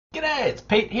G'day, it's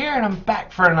Pete here and I'm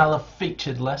back for another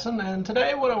featured lesson, and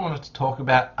today what I wanted to talk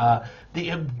about are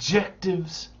the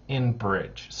objectives in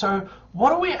bridge. So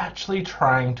what are we actually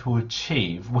trying to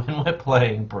achieve when we're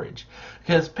playing bridge?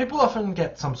 Because people often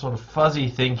get some sort of fuzzy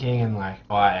thinking and like,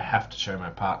 oh, I have to show my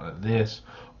partner this,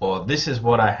 or this is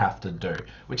what I have to do,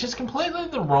 which is completely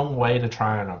the wrong way to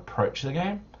try and approach the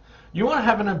game. You want to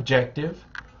have an objective,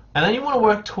 and then you want to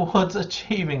work towards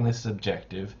achieving this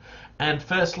objective. And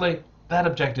firstly, that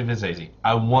objective is easy.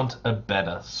 I want a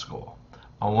better score.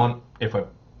 I want, if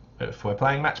we're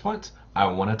playing match points, I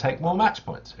want to take more match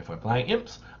points. If we're playing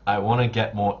imps, I want to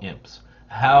get more imps.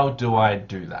 How do I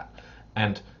do that?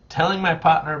 And telling my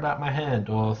partner about my hand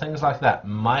or things like that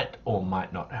might or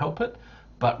might not help it,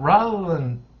 but rather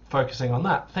than focusing on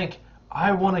that, think,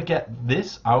 I want to get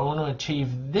this, I want to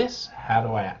achieve this, how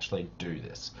do I actually do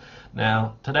this?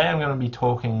 Now, today I'm going to be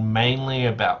talking mainly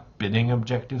about bidding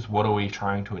objectives, what are we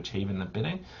trying to achieve in the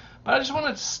bidding, but I just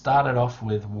wanted to start it off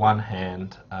with one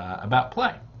hand about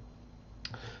play.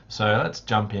 So let's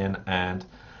jump in and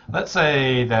let's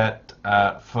say that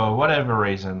for whatever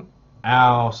reason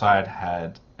our side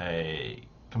had a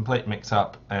complete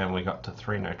mix-up and we got to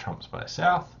 3 no trumps by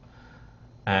south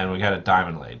and we got a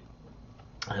diamond lead.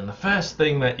 And the first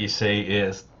thing that you see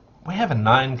is we have a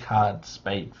 9-card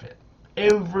spade fit.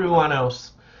 Everyone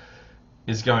else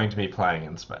is going to be playing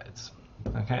in spades.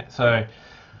 Okay, so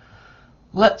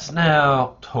let's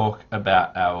now talk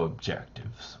about our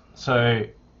objectives. So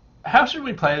how should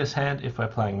we play this hand if we're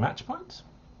playing match points?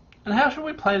 And how should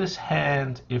we play this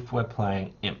hand if we're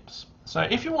playing imps? So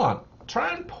if you want,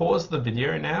 try and pause the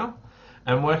video now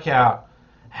and work out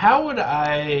how would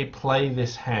I play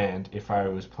this hand if I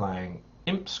was playing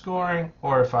imp scoring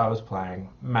or if I was playing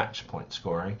match point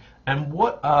scoring, and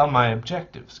what are my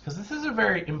objectives, because this is a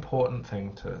very important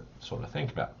thing to sort of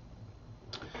think about.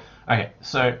 Okay,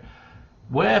 so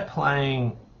we're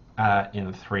playing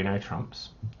in 3 no trumps,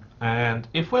 and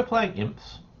if we're playing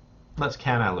imps, let's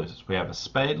count our losers. We have a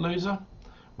spade loser,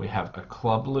 we have a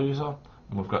club loser,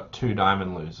 and we've got 2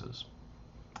 diamond losers.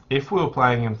 If we were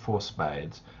playing in 4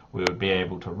 spades, we would be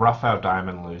able to ruff our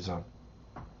diamond loser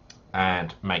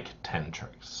and make 10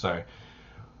 tricks. So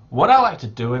what I like to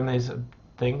do in these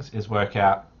things is work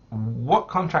out what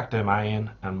contract am I in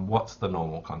and what's the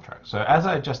normal contract. So as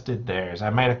I just did there is I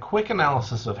made a quick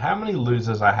analysis of how many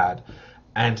losers I had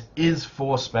and is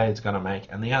 4 spades going to make,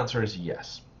 and the answer is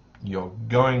yes. You're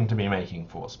going to be making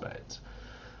 4 spades.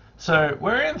 So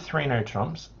we're in 3 no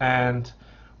trumps and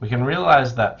we can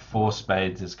realize that 4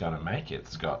 spades is going to make.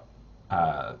 It's got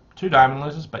 2 diamond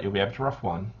losers, but you'll be able to ruff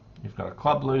 1. You've got a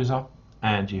club loser,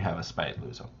 and you have a spade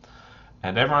loser.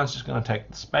 And everyone's just going to take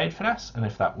the spade finesse, and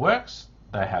if that works,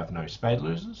 they have no spade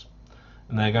losers.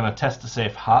 And they're going to test to see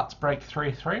if hearts break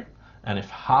 3-3, and if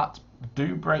hearts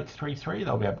do break 3-3,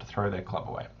 they'll be able to throw their club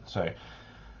away. So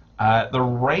the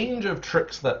range of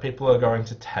tricks that people are going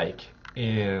to take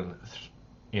in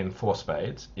 4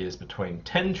 spades is between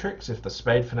 10 tricks if the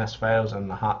spade finesse fails and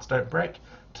the hearts don't break,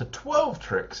 to 12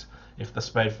 tricks if the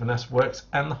spade finesse works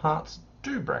and the hearts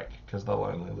do break, because they'll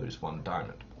only lose 1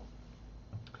 diamond.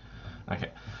 Okay,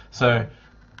 so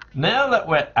now that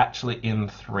we're actually in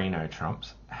 3 no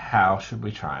trumps, how should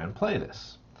we try and play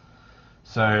this?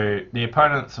 So the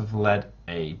opponents have led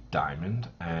a diamond,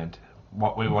 and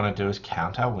what we want to do is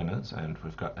count our winners, and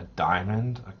we've got a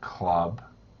diamond, a club,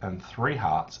 and 3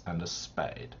 hearts, and a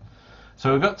spade.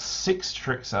 So we've got 6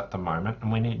 tricks at the moment,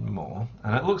 and we need more,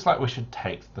 and it looks like we should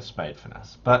take the spade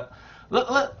finesse. But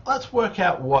let's work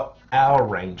out what our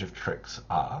range of tricks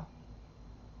are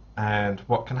and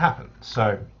what can happen.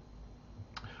 So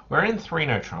we're in 3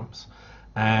 no trumps,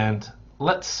 and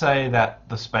let's say that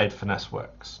the spade finesse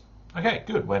works. Okay,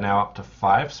 good. We're now up to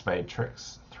 5 spade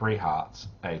tricks, 3 hearts,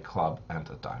 a club, and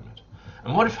a diamond.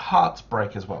 And what if hearts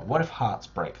break as well? What if hearts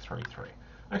break 3-3?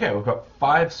 Okay, we've got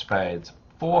 5 spades,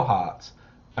 4 hearts,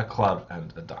 a club,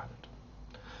 and a diamond.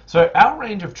 So our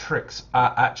range of tricks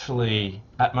are actually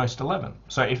at most 11.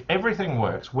 So if everything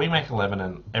works, we make 11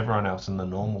 and everyone else in the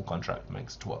normal contract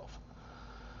makes 12.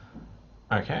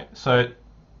 Okay, so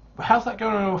how's that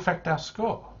going to affect our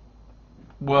score?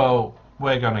 Well,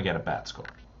 we're going to get a bad score.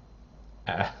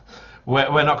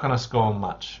 We're not going to score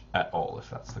much at all if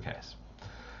that's the case.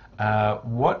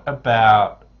 What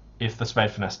about if the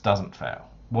spade finesse doesn't fail?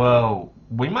 Well,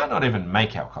 we might not even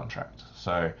make our contract.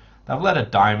 So they've led a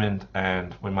diamond,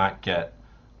 and we might get,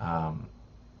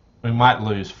 we might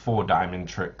lose 4 diamond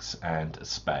tricks and a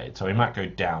spade. So we might go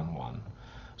down 1.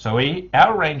 So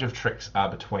our range of tricks are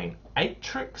between 8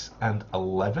 tricks and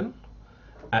 11,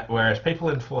 whereas people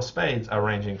in 4 spades are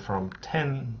ranging from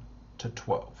 10 to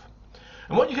 12.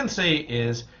 And what you can see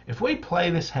is if we play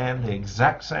this hand the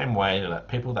exact same way that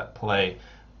people that play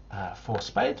four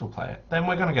spades will play it, then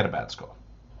we're going to get a bad score.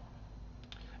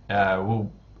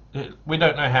 We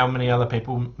don't know how many other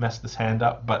people mess this hand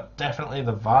up, but definitely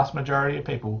the vast majority of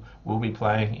people will be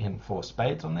playing in four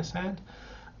spades on this hand,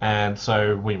 and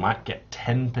so we might get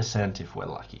 10% if we're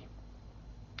lucky.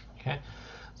 Okay,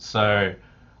 so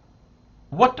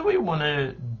what do we want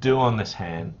to do on this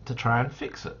hand to try and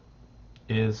fix it?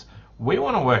 Is we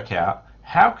want to work out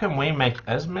how can we make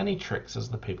as many tricks as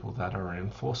the people that are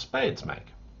in four spades make.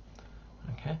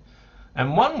 Okay,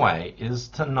 and one way is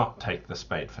to not take the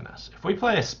spade finesse. If we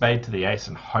play a spade to the ace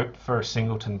and hope for a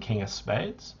singleton king of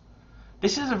spades,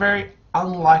 this is a very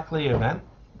unlikely event.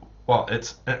 Well,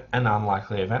 it's an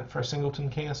unlikely event for a singleton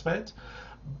king of spades,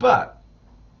 but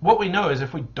what we know is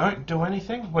if we don't do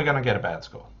anything, we're going to get a bad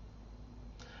score.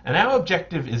 And our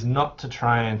objective is not to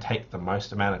try and take the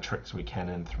most amount of tricks we can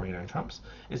in 3-no trumps.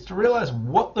 It's to realize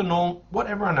what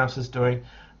everyone else is doing,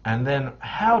 and then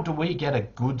how do we get a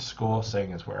good score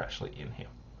seeing as we're actually in here.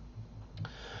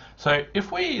 So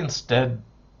if we instead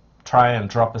try and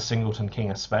drop a singleton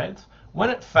king of spades, when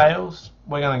it fails,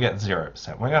 we're going to get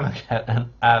 0%. We're going to get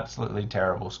an absolutely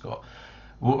terrible score.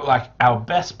 Like our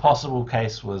best possible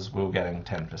case was we were getting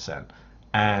 10%,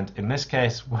 and in this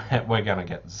case we're going to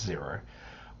get 0.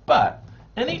 But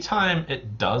anytime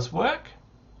it does work,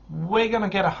 we're going to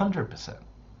get 100%,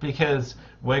 because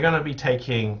we're going to be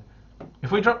taking,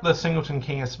 if we drop the singleton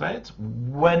king of spades,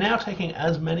 we're now taking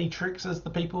as many tricks as the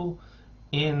people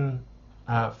in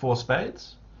four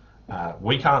spades.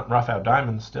 We can't ruff our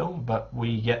diamonds still, but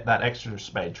we get that extra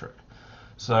spade trick.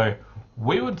 So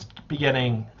we would be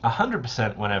getting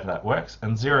 100% whenever that works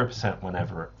and 0%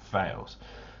 whenever it fails.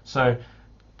 So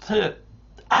to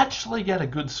actually get a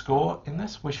good score in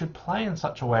this, we should play in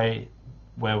such a way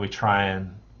where we try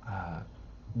and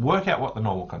work out what the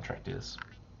normal contract is.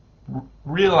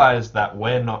 Realize that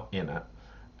we're not in it,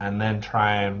 and then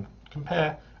try and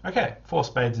compare, okay, four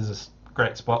spades is a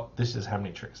great spot, this is how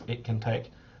many tricks it can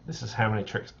take, this is how many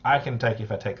tricks I can take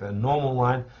if I take the normal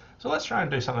line, so let's try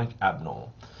and do something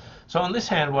abnormal. So on this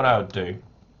hand, what I would do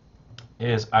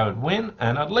is I would win,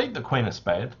 and I'd lead the queen of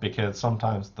spades, because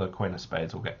sometimes the queen of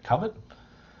spades will get covered,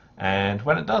 and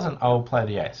when it doesn't, I'll play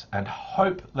the ace, and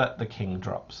hope that the king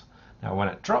drops. Now when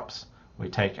it drops, we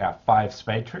take our 5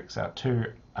 spade tricks, our 2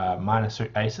 minor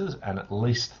suit aces, and at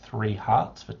least 3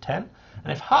 hearts for 10,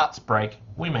 and if hearts break,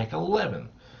 we make 11.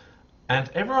 And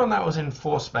everyone that was in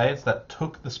 4 spades that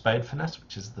took the spade finesse,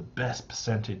 which is the best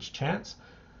percentage chance,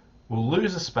 will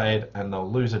lose a spade and they'll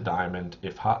lose a diamond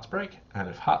if hearts break, and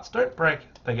if hearts don't break,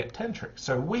 they get 10 tricks.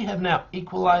 So we have now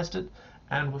equalized it,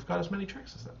 and we've got as many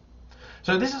tricks as them.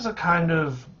 So this is a kind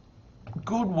of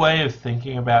good way of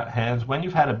thinking about hands when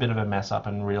you've had a bit of a mess up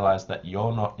and realize that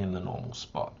you're not in the normal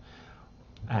spot.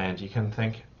 And you can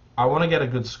think, I want to get a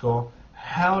good score.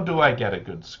 How do I get a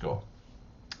good score?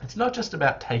 It's not just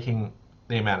about taking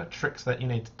the amount of tricks that you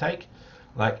need to take.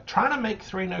 Like, trying to make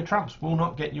 3-no trumps will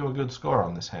not get you a good score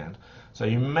on this hand. So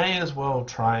you may as well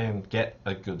try and get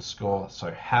a good score.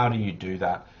 So how do you do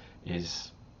that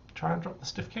is try and drop the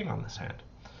stiff king on this hand.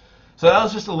 So that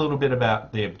was just a little bit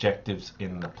about the objectives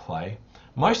in the play.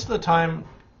 Most of the time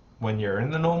when you're in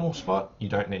the normal spot, you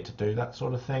don't need to do that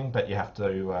sort of thing, but you have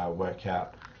to work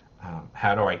out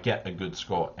how do I get a good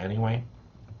score anyway,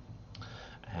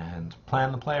 and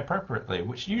plan the play appropriately,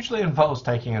 which usually involves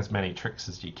taking as many tricks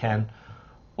as you can,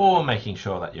 or making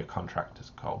sure that your contract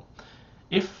is cold.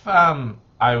 If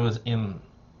I was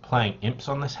playing imps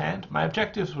on this hand, my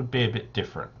objectives would be a bit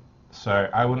different. So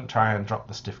I wouldn't try and drop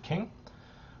the stiff king.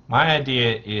 My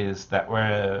idea is that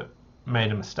we're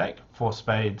made a mistake, 4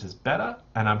 spades is better,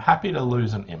 and I'm happy to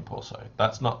lose an imp also.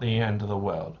 That's not the end of the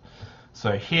world.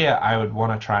 So here I would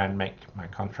want to try and make my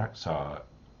contract, so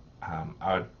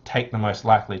I would take the most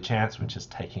likely chance, which is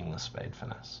taking the spade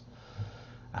finesse.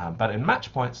 But in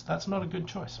match points, that's not a good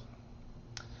choice.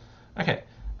 Okay,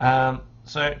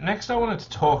 so next I wanted to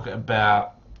talk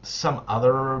about some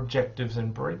other objectives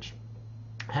in bridge,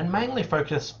 and mainly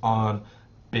focus on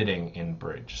bidding in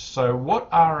bridge. So what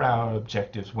are our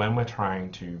objectives when we're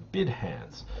trying to bid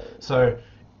hands? So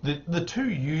the 2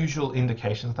 usual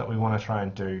indications that we want to try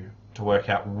and do to work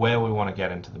out where we want to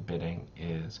get into the bidding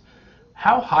is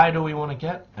how high do we want to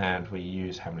get, and we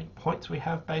use how many points we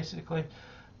have basically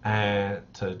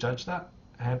to judge that.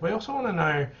 And we also want to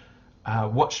know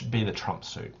what should be the trump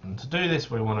suit. And to do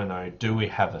this, we want to know, do we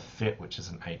have a fit, which is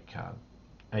an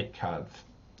 8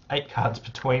 cards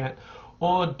between it,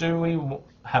 or do we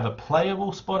have a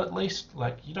playable spot at least?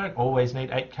 Like, you don't always need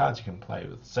 8 cards, you can play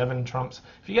with 7 trumps.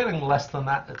 If you're getting less than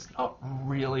that, it's not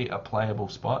really a playable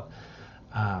spot.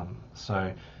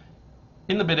 So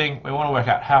in the bidding, we want to work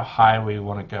out how high we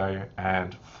want to go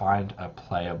and find a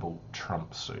playable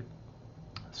trump suit.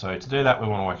 So to do that, we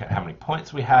want to work out how many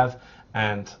points we have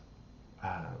and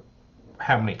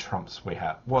how many trumps we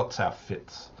have. What's our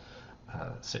fits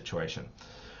situation?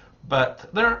 But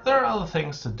there are other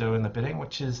things to do in the bidding,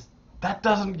 which is that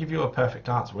doesn't give you a perfect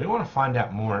answer. We want to find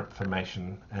out more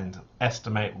information and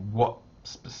estimate what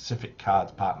specific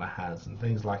cards partner has and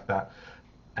things like that,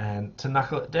 and to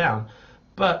knuckle it down.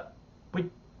 But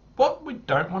what we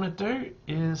don't want to do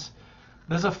is,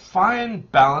 there's a fine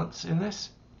balance in this,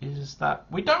 is that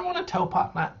we don't want to tell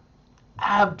partner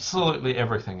absolutely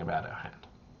everything about our hand.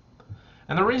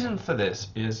 And the reason for this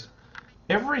is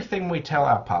everything we tell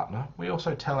our partner, we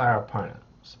also tell our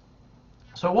opponents.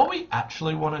 So what we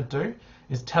actually want to do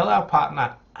is tell our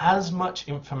partner as much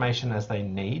information as they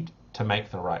need to make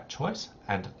the right choice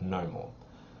and no more.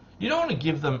 You don't want to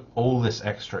give them all this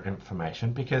extra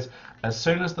information, because as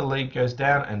soon as the lead goes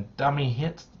down and dummy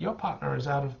hits, your partner is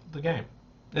out of the game.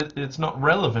 It's not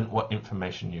relevant what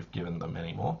information you've given them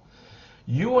anymore.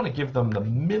 You want to give them the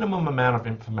minimum amount of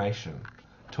information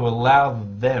to allow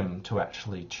them to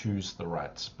actually choose the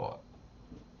right spot.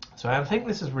 So I think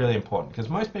this is really important, because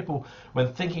most people,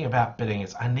 when thinking about bidding,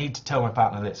 is I need to tell my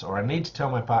partner this, or I need to tell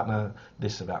my partner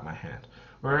this about my hand.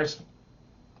 Whereas,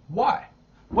 why?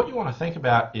 What you want to think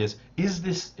about is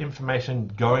this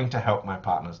information going to help my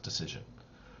partner's decision?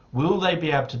 Will they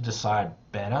be able to decide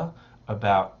better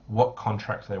about what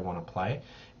contract they want to play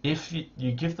if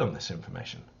you give them this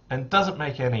information? And does it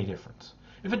make any difference?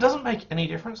 If it doesn't make any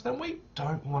difference, then we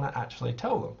don't want to actually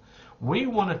tell them. We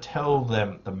want to tell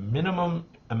them the minimum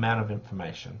amount of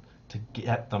information to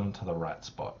get them to the right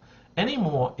spot. Any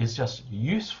more is just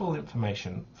useful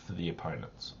information for the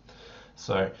opponents.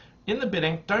 So in the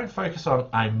bidding, don't focus on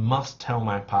I must tell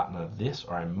my partner this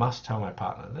or I must tell my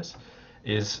partner this.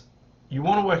 You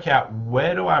want to work out,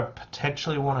 where do I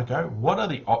potentially want to go? What are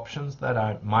the options that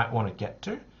I might want to get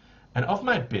to? And of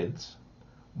my bids,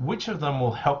 which of them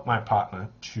will help my partner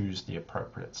choose the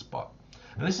appropriate spot?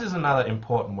 And this is another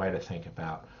important way to think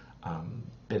about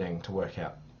bidding, to work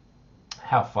out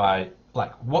how far,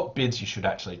 like what bids you should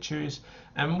actually choose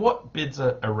and what bids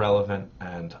are irrelevant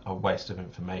and a waste of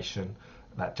information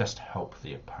that just help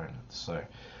the opponents. So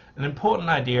an important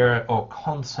idea or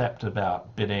concept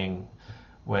about bidding,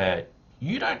 where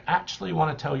you don't actually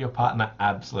want to tell your partner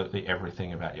absolutely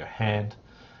everything about your hand,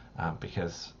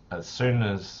 because as soon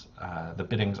as the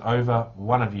bidding's over,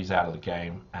 one of you's out of the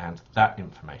game, and that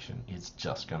information is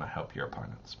just going to help your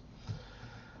opponents.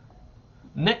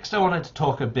 Next, I wanted to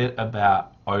talk a bit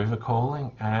about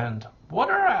overcalling and what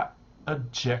are our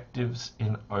objectives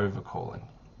in overcalling.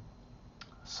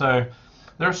 So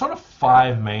there are sort of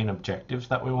 5 main objectives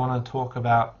that we want to talk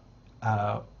about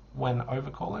when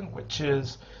overcalling, which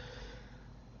is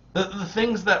the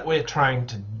things that we're trying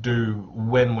to do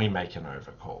when we make an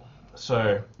overcall.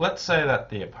 So let's say that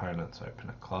the opponents open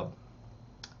a club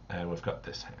and we've got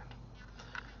this hand.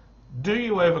 Do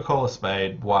you overcall a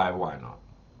spade? Why not?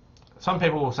 Some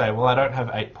people will say, well, I don't have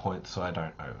 8 points, so I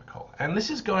don't overcall. And this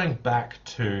is going back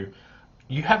to,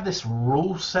 you have this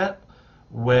rule set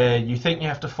where you think you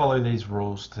have to follow these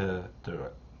rules to do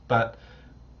it. But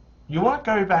you want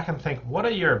to go back and think, what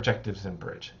are your objectives in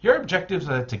bridge? Your objectives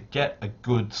are to get a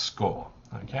good score.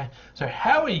 Okay, so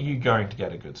how are you going to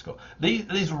get a good score?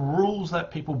 These rules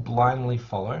that people blindly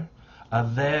follow are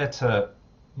there to,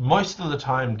 most of the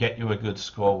time, get you a good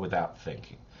score without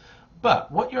thinking.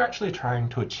 But what you're actually trying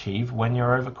to achieve when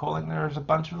you're overcalling, there's a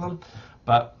bunch of them,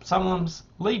 but some of them's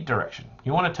lead direction.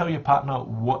 You want to tell your partner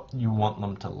what you want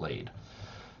them to lead.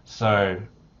 So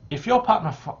if your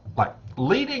partner,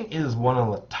 leading is one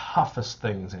of the toughest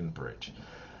things in bridge.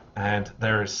 And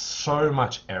there is so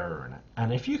much error in it.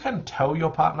 And if you can tell your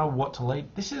partner what to lead,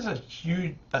 this is a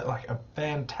huge, a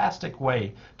fantastic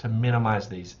way to minimize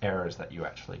these errors that you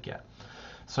actually get.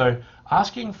 So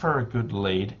asking for a good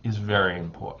lead is very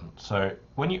important. So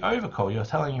when you overcall, you're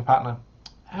telling your partner,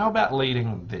 how about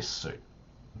leading this suit?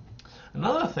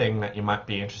 Another thing that you might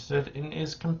be interested in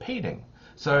is competing.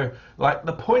 So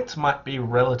the points might be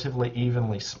relatively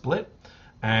evenly split,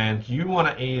 and you want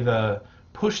to either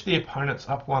push the opponents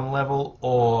up one level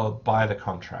or buy the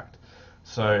contract.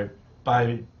 So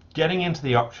by getting into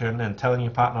the auction and telling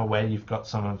your partner where you've got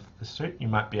some of the suit, you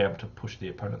might be able to push the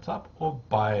opponents up or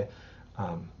buy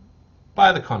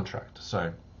the contract.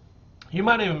 So you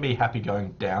might even be happy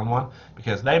going down one,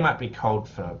 because they might be cold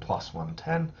for plus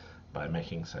 110 by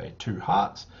making, say, 2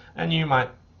 hearts, and you might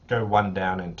go 1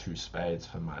 down and 2 spades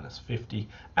for minus 50,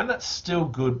 and that's still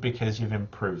good because you've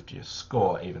improved your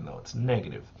score even though it's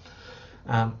negative.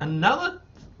 Another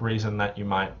reason that you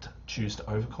might choose to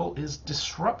overcall is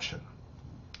disruption.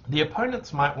 The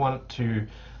opponents might want to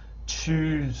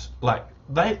choose, like,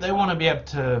 they want to be able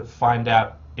to find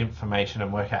out information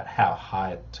and work out how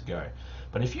high to go.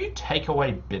 But if you take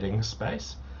away bidding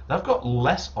space, they've got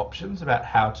less options about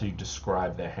how to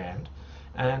describe their hand,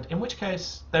 and in which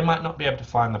case they might not be able to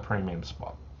find the premium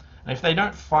spot. And if they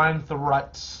don't find the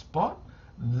right spot,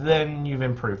 then you've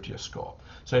improved your score.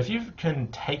 So if you can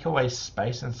take away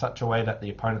space in such a way that the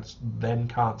opponents then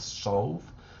can't solve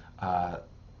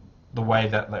the way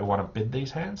that they want to bid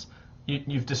these hands,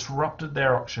 you've disrupted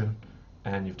their auction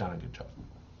and you've done a good job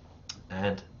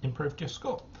and improved your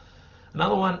score.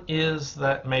 Another one is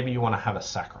that maybe you want to have a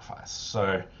sacrifice.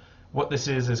 So what this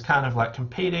is kind of like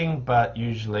competing, but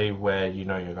usually where you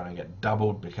know you're going to get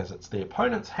doubled because it's the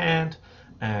opponent's hand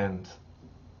and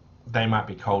they might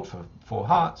be cold for 4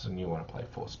 hearts and you want to play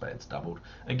 4 spades doubled.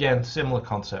 Again, similar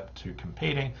concept to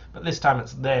competing, but this time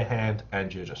it's their hand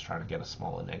and you're just trying to get a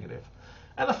smaller negative.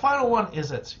 And the final one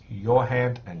is it's your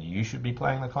hand and you should be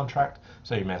playing the contract,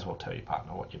 so you may as well tell your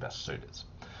partner what your best suit is.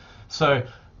 So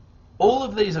all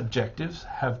of these objectives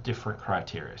have different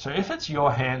criteria. So if it's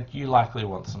your hand, you likely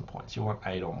want some points. You want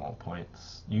 8 or more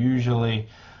points, usually,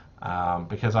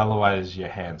 because otherwise your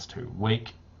hand's too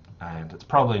weak and it's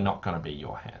probably not going to be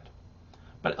your hand.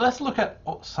 But let's look at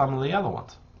some of the other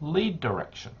ones. Lead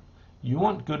direction. You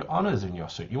want good honors in your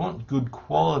suit. You want good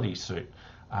quality suit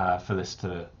for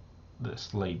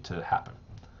this lead to happen.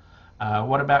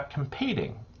 What about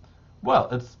competing?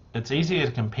 Well, it's easier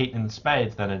to compete in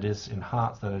spades than it is in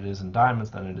hearts, than it is in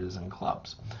diamonds, than it is in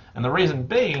clubs. And the reason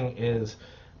being is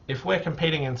if we're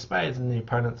competing in spades and the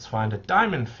opponents find a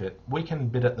diamond fit, we can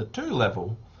bid at the 2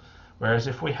 level, whereas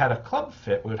if we had a club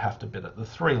fit, we would have to bid at the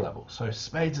 3 level. So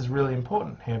spades is really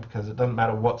important here because it doesn't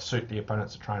matter what suit the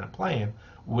opponents are trying to play in,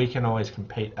 we can always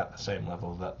compete at the same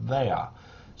level that they are.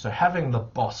 So having the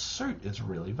boss suit is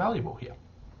really valuable here.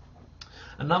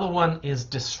 Another one is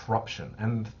disruption,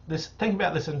 and think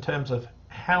about this in terms of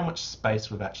how much space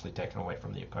we've actually taken away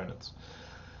from the opponents.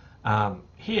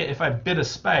 Here, if I bid a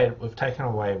spade, we've taken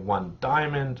away 1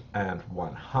 diamond and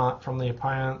 1 heart from the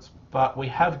opponents, but we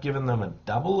have given them a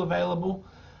double available,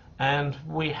 and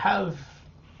we have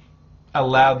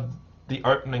allowed the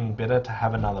opening bidder to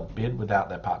have another bid without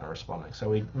their partner responding. So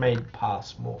we made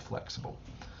pass more flexible.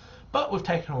 But we've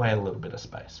taken away a little bit of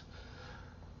space.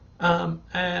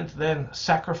 And then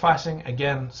sacrificing,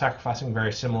 again, sacrificing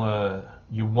very similar.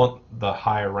 You want the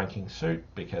higher ranking suit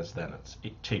because then it's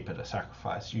cheaper to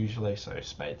sacrifice usually, so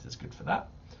spades is good for that.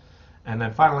 And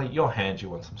then finally, your hand, you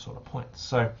want some sort of points.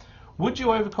 So would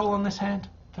you overcall on this hand?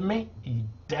 For me,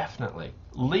 definitely.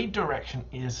 Lead direction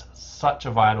is such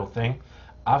a vital thing.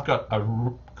 I've got a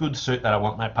good suit that I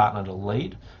want my partner to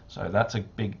lead, so that's a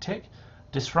big tick.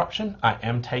 Disruption, I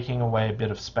am taking away a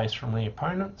bit of space from the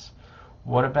opponents.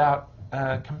 What about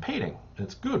competing?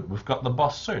 It's good. We've got the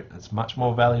boss suit. It's much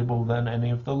more valuable than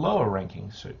any of the lower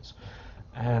ranking suits.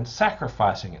 And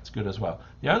sacrificing, it's good as well.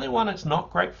 The only one it's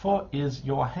not great for is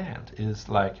your hand.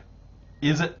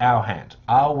 Is it our hand?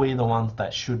 Are we the ones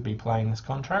that should be playing this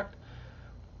contract?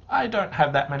 I don't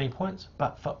have that many points,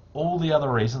 but for all the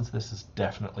other reasons, this is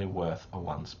definitely worth a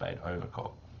 1 spade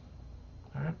overcall.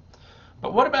 All right.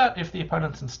 But what about if the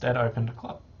opponents instead opened a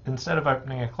club? Instead of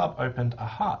opening a club, opened a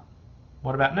heart?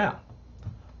 What about now?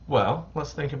 Well,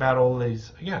 let's think about all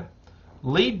these again.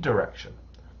 Lead direction.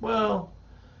 Well,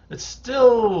 it's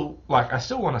still, I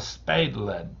still want a spade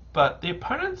lead, but the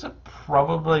opponents are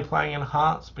probably playing in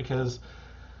hearts because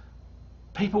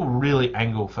people really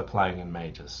angle for playing in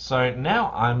majors. So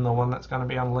now I'm the one that's going to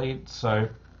be on lead, so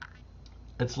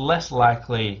it's less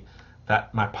likely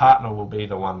that my partner will be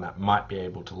the one that might be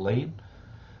able to lead.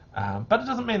 But it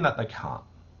doesn't mean that they can't.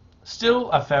 Still,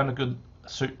 I've found a good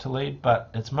suit to lead, but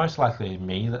it's most likely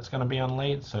me that's going to be on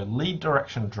lead, so lead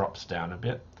direction drops down a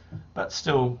bit, but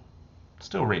still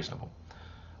reasonable.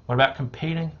 What about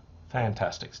competing?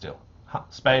 Fantastic still.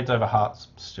 Spades over hearts,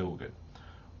 still good.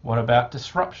 What about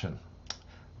disruption?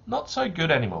 Not so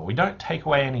good anymore. We don't take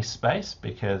away any space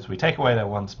because we take away their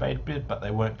 1 spade bid, but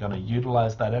they weren't going to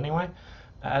utilize that anyway,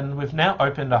 and we've now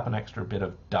opened up an extra bit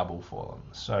of double for them.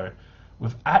 So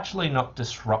we've actually not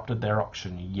disrupted their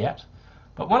auction yet,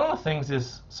 but one of the things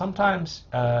is sometimes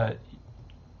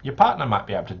your partner might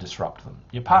be able to disrupt them.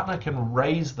 Your partner can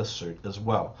raise the suit as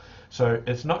well. So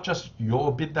it's not just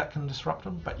your bid that can disrupt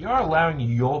them, but you're allowing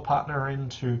your partner in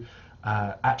to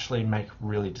actually make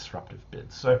really disruptive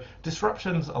bids. So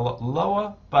disruption's a lot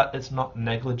lower, but it's not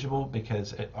negligible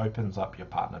because it opens up your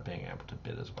partner being able to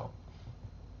bid as well.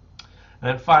 And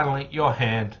then finally, your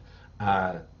hand.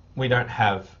 We don't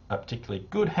have a particularly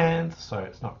good hand, so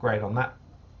it's not great on that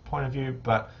point of view,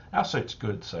 but our suit's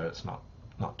good, so it's not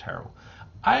terrible.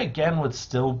 I again would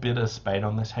still bid a spade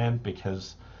on this hand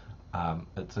because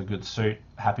it's a good suit,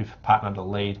 happy for partner to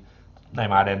lead. They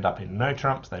might end up in no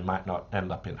trumps, they might not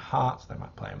end up in hearts, they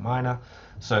might play a minor,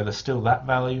 so there's still that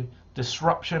value.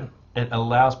 Disruption, it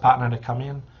allows partner to come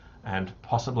in and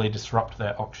possibly disrupt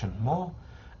their auction more,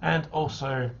 and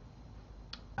also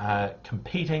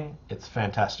competing, it's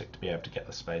fantastic to be able to get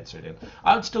the spade suit in.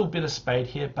 I would still bid a spade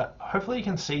here, but hopefully you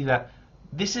can see that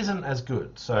this isn't as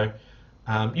good. So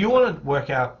you want to work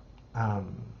out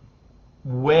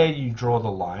where you draw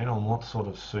the line on what sort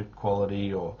of suit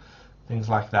quality or things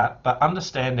like that, but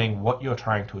understanding what you're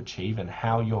trying to achieve and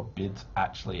how your bids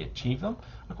actually achieve them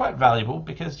are quite valuable,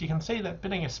 because you can see that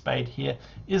bidding a spade here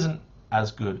isn't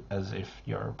as good as if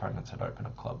your opponents had opened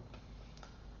a club.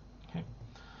 Okay.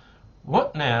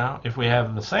 What now if we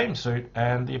have the same suit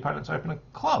and the opponents open a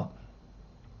club?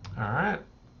 Alright,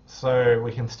 so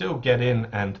we can still get in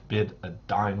and bid a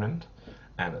diamond,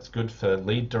 and it's good for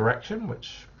lead direction,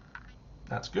 which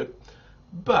that's good,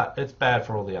 but it's bad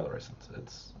for all the other reasons.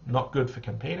 It's not good for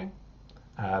competing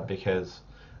because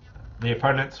the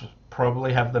opponents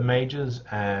probably have the majors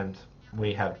and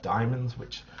we have diamonds,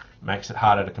 which makes it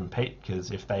harder to compete,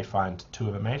 because if they find two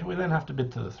of a major, we then have to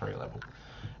bid to the 3 level.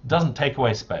 It doesn't take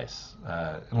away space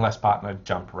unless partner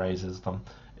jump raises them.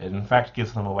 It in fact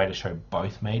gives them a way to show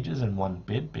both majors in one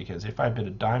bid, because if I bid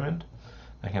a diamond,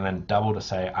 they can then double to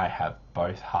say I have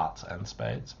both hearts and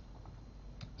spades.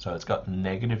 So it's got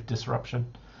negative disruption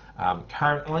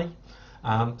currently.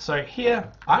 So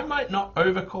here, I might not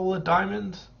overcall a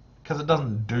diamond because it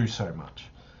doesn't do so much.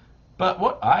 But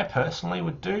what I personally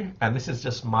would do, and this is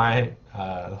just my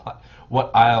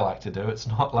what I like to do, it's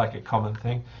not like a common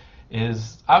thing,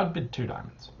 is I would bid 2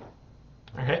 diamonds.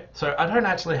 Okay, so I don't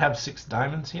actually have 6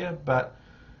 diamonds here, but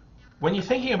when you're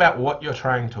thinking about what you're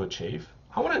trying to achieve,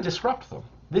 I want to disrupt them.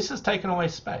 This has taken away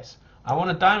space. I want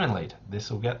a diamond lead.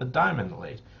 This will get the diamond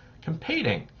lead.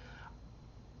 Competing,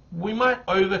 we might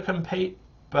over-compete,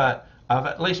 but I've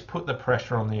at least put the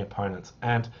pressure on the opponents.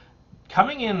 And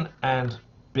coming in and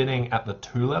bidding at the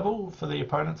 2 level for the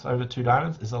opponents over 2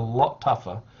 diamonds is a lot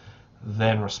tougher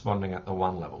than responding at the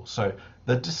 1 level. So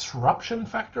the disruption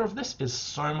factor of this is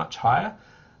so much higher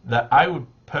that I would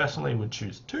personally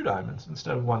choose 2 diamonds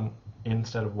instead of one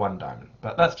diamond.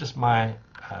 But that's just my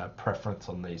preference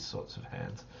on these sorts of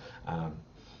hands.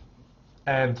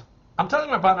 And I'm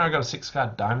telling my partner I got a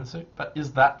 6-card diamond suit, but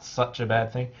is that such a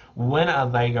bad thing? When are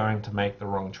they going to make the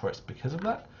wrong choice because of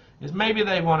that? Is maybe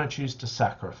they want to choose to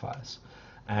sacrifice,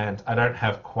 and I don't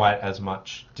have quite as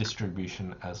much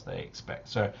distribution as they expect.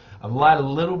 So I've lied a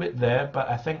little bit there, but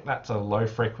I think that's a low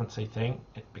frequency thing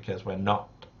because we're not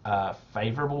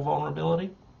favorable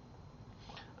vulnerability.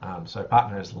 So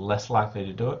partner is less likely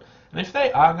to do it. And if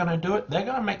they are going to do it, they're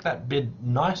going to make that bid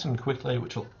nice and quickly,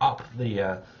 which will up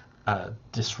the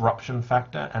disruption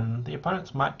factor, and the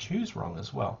opponents might choose wrong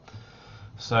as well.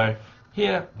 So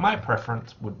here, my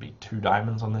preference would be 2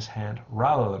 diamonds on this hand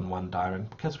rather than 1 diamond,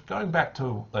 because going back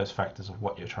to those factors of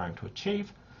what you're trying to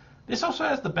achieve, this also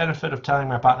has the benefit of telling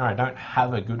my partner I don't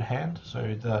have a good hand.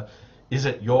 So the is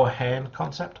it your hand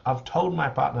concept, I've told my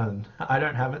partner I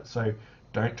don't have it, so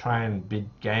don't try and bid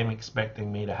game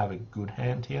expecting me to have a good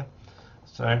hand here.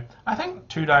 So I think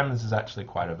 2 diamonds is actually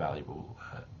quite a valuable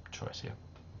choice here.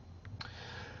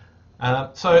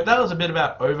 So that was a bit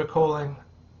about overcalling.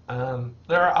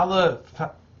 There are other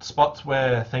spots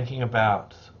where thinking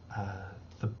about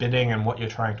the bidding and what you're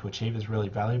trying to achieve is really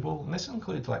valuable, and this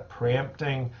includes like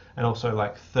preempting and also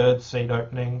like 3rd seed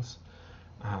openings.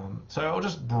 So I'll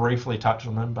just briefly touch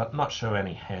on them, but not show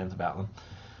any hands about them.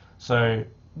 So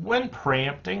when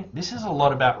preempting, this is a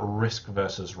lot about risk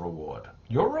versus reward.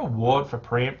 Your reward for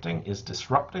preempting is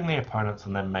disrupting the opponents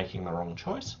and then making the wrong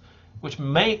choice, which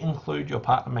may include your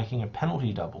partner making a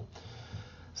penalty double.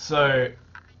 So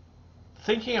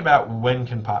thinking about when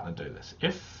can partner do this.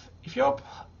 If you're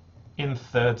in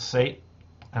 3rd seat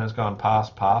and has gone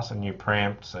pass and you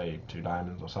preempt, say 2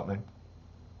 diamonds or something,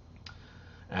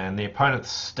 and the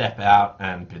opponents step out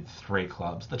and bid 3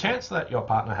 clubs, the chance that your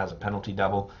partner has a penalty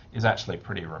double is actually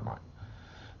pretty remote.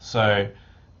 So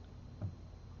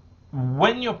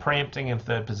when you're preempting in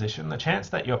 3rd position, the chance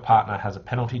that your partner has a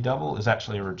penalty double is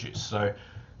actually reduced. So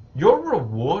your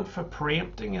reward for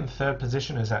preempting in 3rd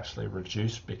position is actually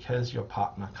reduced because your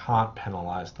partner can't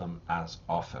penalize them as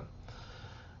often.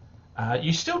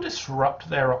 You still disrupt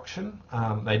their auction.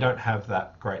 They don't have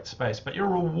that great space, but your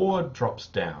reward drops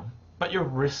down, but your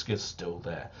risk is still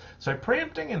there. So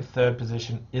preempting in 3rd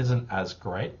position isn't as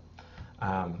great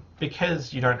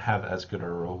because you don't have as good a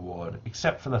reward,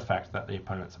 except for the fact that the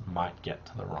opponents might get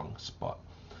to the wrong spot.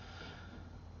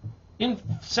 In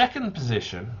second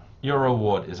position, your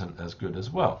reward isn't as good as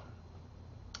well.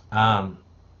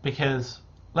 Because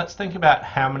let's think about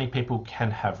how many people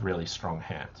can have really strong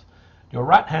hands. Your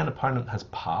right-hand opponent has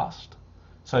passed,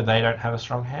 so they don't have a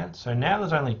strong hand. So now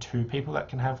there's only 2 people that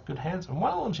can have good hands, and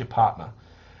one of them's your partner.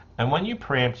 And when you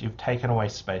preempt, you've taken away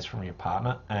space from your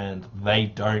partner, and they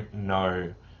don't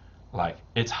know, like,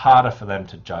 it's harder for them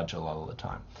to judge a lot of the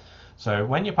time. So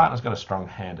when your partner's got a strong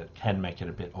hand, it can make it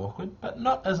a bit awkward, but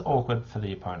not as awkward for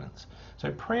the opponents.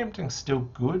 So preempting's still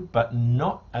good, but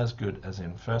not as good as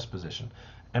in first position.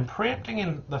 And preempting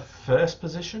in the first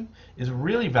position is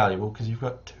really valuable because you've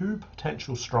got 2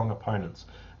 potential strong opponents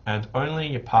and only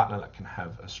your partner that can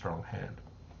have a strong hand.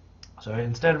 So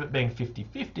instead of it being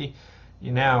 50-50,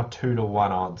 you're now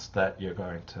 2-to-1 odds that you're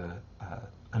going to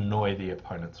annoy the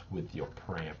opponents with your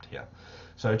preempt here.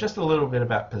 So just a little bit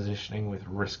about positioning with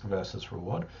risk versus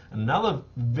reward. Another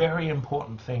very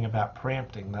important thing about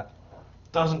preempting that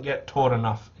doesn't get taught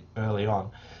enough early on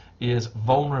is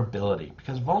vulnerability,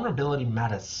 because vulnerability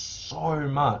matters so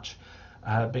much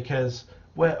because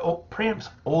preempt's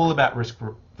all about risk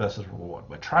versus reward.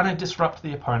 We're trying to disrupt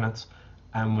the opponents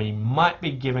and we might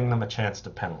be giving them a chance to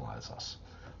penalize us.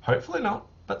 Hopefully not,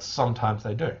 but sometimes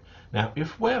they do. Now,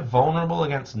 if we're vulnerable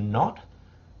against not,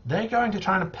 they're going to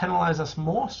try to penalize us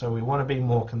more, so we want to be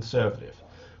more conservative.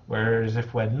 Whereas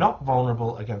if we're not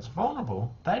vulnerable against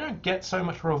vulnerable, they don't get so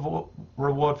much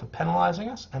reward for penalizing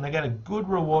us, and they get a good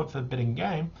reward for bidding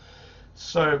game.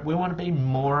 So we want to be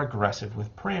more aggressive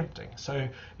with preempting. So you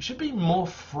should be more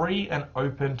free and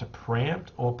open to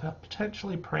preempt, or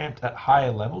potentially preempt at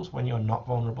higher levels when you're not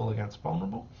vulnerable against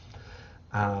vulnerable.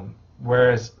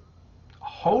 Whereas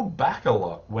hold back a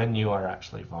lot when you are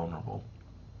actually vulnerable.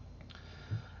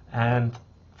 And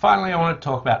finally, I want to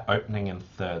talk about opening in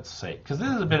third seat, because this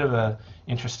is a bit of an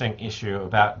interesting issue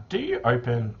about, do you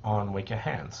open on weaker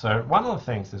hands? So one of the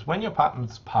things is when your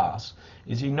partners pass,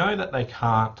 is you know that they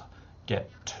can't get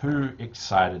too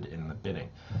excited in the bidding.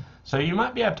 So you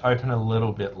might be able to open a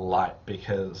little bit light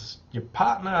because your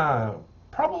partner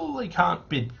probably can't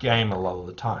bid game a lot of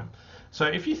the time. So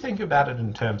if you think about it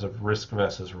in terms of risk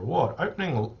versus reward,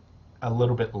 opening a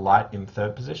little bit light in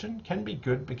third position can be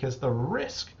good because the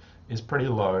risk is pretty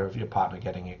low of your partner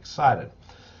getting excited.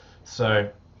 So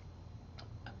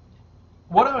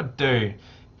what I would do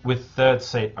with third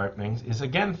seat openings is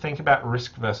again think about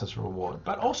risk versus reward,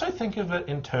 but also think of it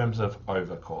in terms of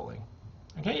overcalling.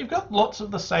 Okay, you've got lots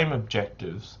of the same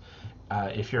objectives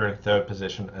if you're in third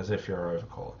position as if you're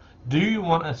overcaller. Do you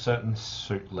want a certain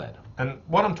suit led? And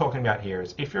what I'm talking about here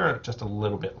is if you're just a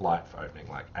little bit light for opening,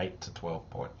 like 8 to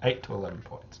 11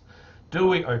 points, do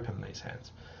we open these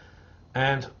hands?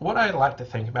 And what I like to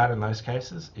think about in those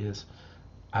cases is,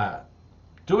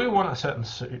 do we want a certain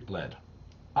suit led?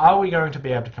 Are we going to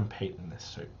be able to compete in this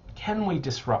suit? Can we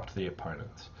disrupt the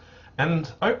opponents?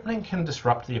 And opening can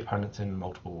disrupt the opponents in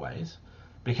multiple ways,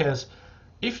 because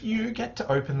if you get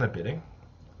to open the bidding,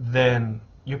 then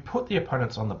you put the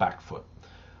opponents on the back foot.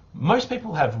 Most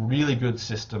people have really good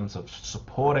systems of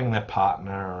supporting their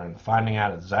partner and finding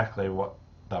out exactly what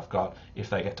they've got if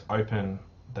they get to open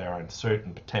their own suit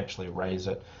and potentially raise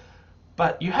it.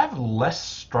 But you have less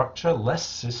structure, less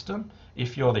system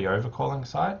if you're the overcalling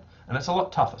side, and it's a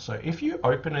lot tougher. So if you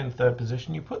open in third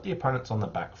position, you put the opponents on the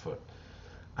back foot,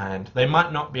 and they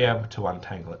might not be able to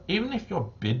untangle it. Even if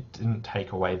your bid didn't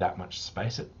take away that much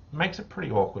space, it makes it pretty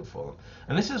awkward for them.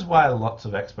 And this is why lots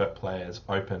of expert players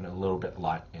open a little bit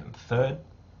light in third.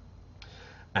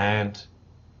 And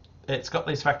it's got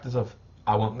these factors of,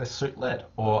 I want this suit led,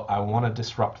 or I want to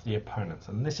disrupt the opponents.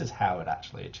 And this is how it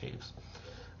actually achieves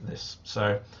this.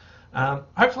 So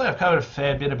hopefully I've covered a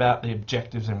fair bit about the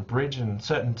objectives in bridge and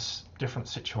certain different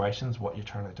situations, what you're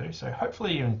trying to do. So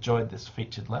hopefully you enjoyed this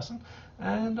featured lesson,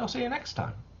 and I'll see you next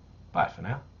time. Bye for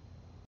now.